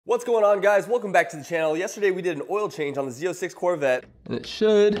What's going on, guys? Welcome back to the channel. Yesterday we did an oil change on the Z06 Corvette. And it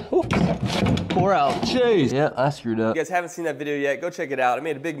should pour out. Jeez. Yeah, I screwed up. If you guys haven't seen that video yet, go check it out. I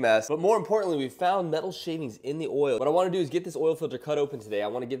made a big mess. But more importantly, we found metal shavings in the oil. What I want to do is get this oil filter cut open today. I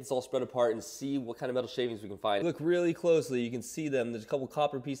want to get this all spread apart and see what kind of metal shavings we can find. Look really closely. You can see them. There's a couple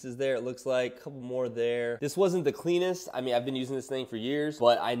copper pieces there, it looks like. A couple more there. This wasn't the cleanest. I mean, I've been using this thing for years,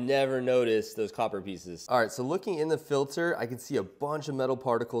 but I never noticed those copper pieces. All right, so looking in the filter, I can see a bunch of metal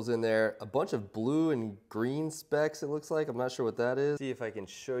particles in there. A bunch of blue and green specks, it looks like. I'm not sure what that is. See if I can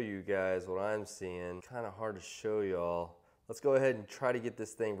show you guys what I'm seeing. Kind of hard to show y'all. Let's go ahead and try to get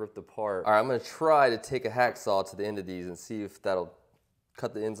this thing ripped apart. All right, I'm gonna try to take a hacksaw to the end of these and see if that'll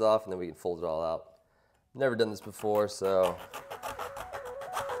cut the ends off, and then we can fold it all out. Never done this before, so.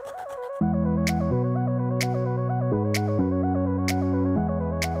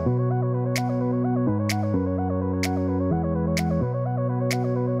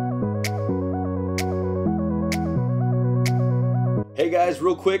 Hey guys,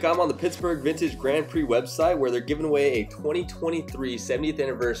 real quick, I'm on the Pittsburgh Vintage Grand Prix website where they're giving away a 2023 70th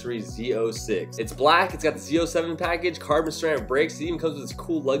Anniversary Z06. It's black, it's got the Z07 package, carbon ceramic brakes, it even comes with this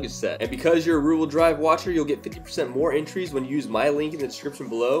cool luggage set. And because you're a rear-wheel drive watcher, you'll get 50% more entries when you use my link in the description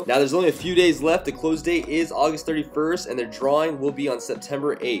below. Now there's only a few days left. The close date is August 31st and their drawing will be on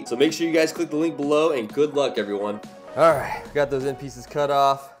September 8th. So make sure you guys click the link below and good luck, everyone. All right, got those end pieces cut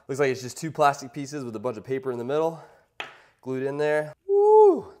off. Looks like it's just two plastic pieces with a bunch of paper in the middle. Glued in there.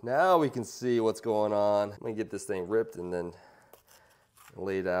 Woo! Now we can see what's going on. Let me get this thing ripped and then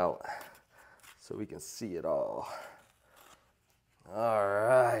laid out so we can see it all. All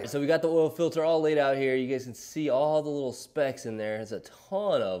right. So we got the oil filter all laid out here. You guys can see all the little specks in there. There's a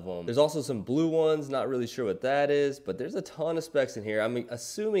ton of them. There's also some blue ones. Not really sure what that is, but there's a ton of specks in here. I'm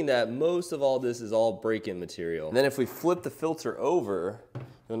assuming that most of all this is all break-in material. And then if we flip the filter over,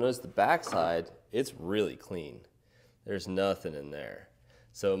 you'll notice the backside, it's really clean. There's nothing in there.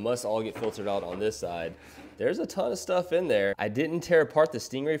 So it must all get filtered out on this side. There's a ton of stuff in there. I didn't tear apart the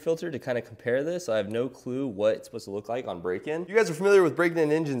Stingray filter to kind of compare this, so I have no clue what it's supposed to look like on break-in. If you guys are familiar with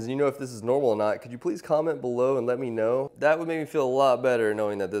break-in engines and you know if this is normal or not, could you please comment below and let me know? That would make me feel a lot better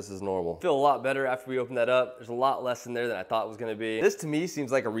knowing that this is normal. I feel a lot better after we open that up. There's a lot less in there than I thought it was gonna be. This to me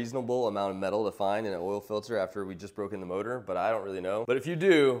seems like a reasonable amount of metal to find in an oil filter after we just broke in the motor, but I don't really know. But if you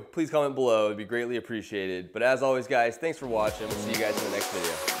do, please comment below. It'd be greatly appreciated. But as always, guys, thanks for watching. We'll see you guys in the next video.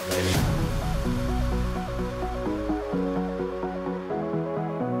 Later.